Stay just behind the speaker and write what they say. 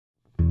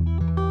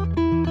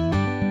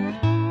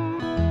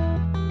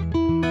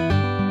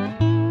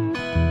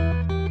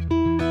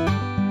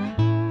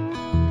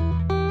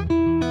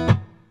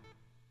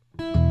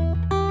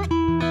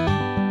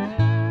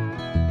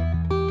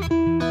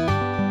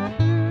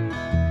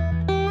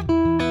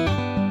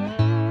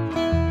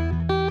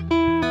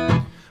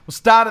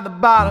Start at the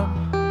bottom,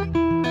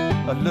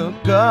 or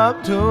look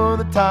up to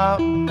the top,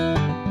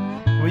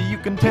 where you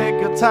can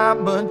take your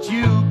time, but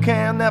you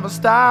can never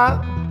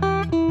stop.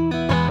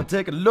 Or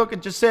take a look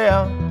at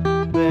yourself,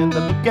 then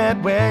look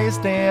at where you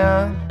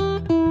stand.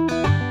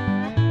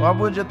 Why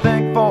would you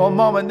think for a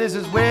moment this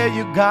is where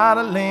you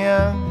gotta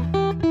land?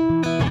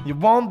 You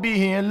won't be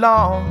here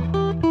long,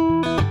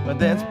 but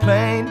that's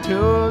plain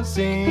to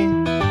see.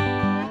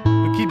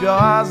 But keep your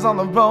eyes on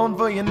the road,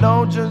 for you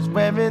know just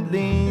where it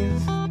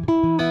leads.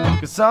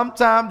 'Cause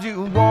sometimes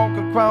you walk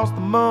across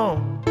the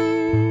moon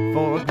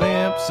for a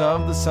glimpse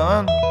of the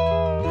sun.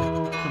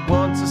 But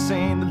once you've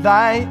seen the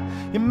light,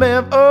 you may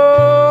have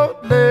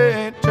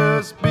only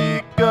just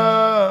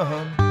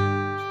begun.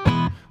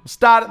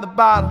 Start at the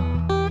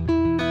bottom,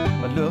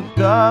 but look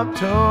up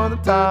to the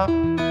top,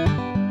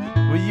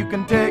 where you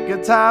can take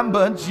your time,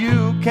 but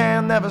you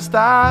can never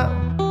stop.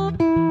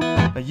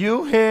 Now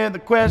you hear the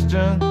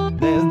question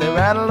as they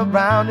rattle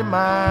around your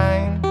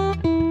mind.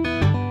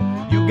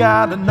 You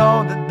gotta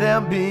know that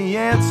they'll be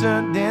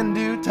answered in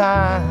due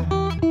time.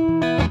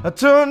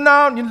 Turn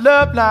on your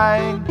love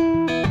light,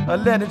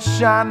 let it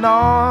shine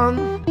on,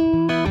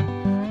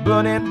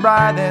 burn it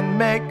bright and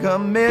make her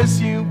miss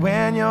you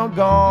when you're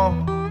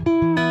gone.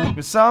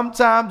 'Cause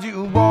sometimes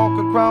you walk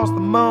across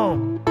the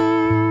moon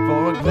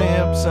for a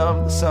glimpse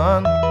of the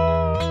sun,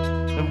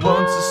 and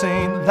once you've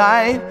seen the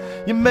light,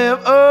 you may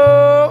have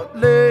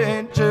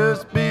only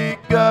just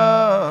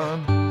begun.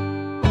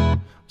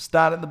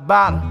 Start at the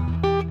bottom,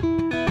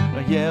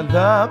 yell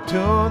up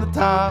to the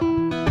top.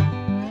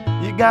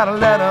 You gotta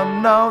let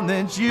them know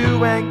that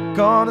you ain't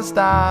gonna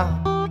stop.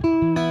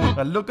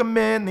 Look them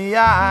in the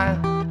eye,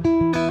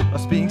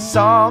 speak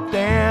soft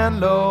and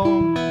low.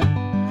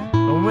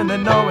 When they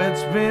know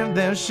it's real,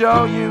 they'll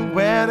show you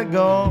where to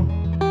go.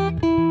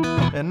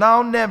 And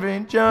on every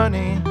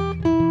journey,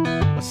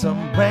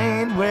 some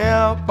rain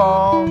will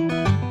fall.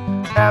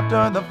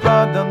 After the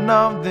flood, they'll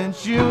know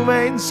that you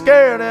ain't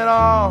scared at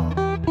all.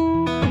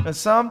 And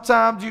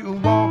sometimes you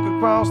walk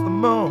across the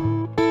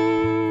moon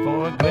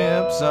for a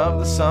glimpse of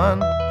the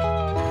sun,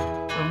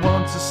 and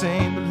once you've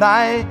seen the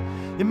light,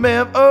 you may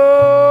have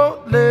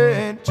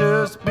only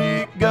just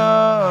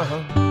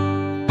begun.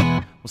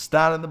 We'll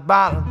start at the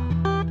bottom,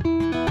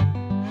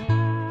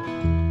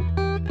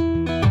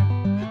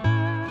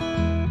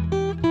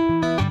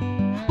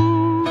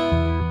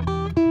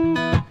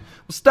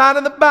 we'll start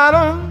at the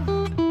bottom,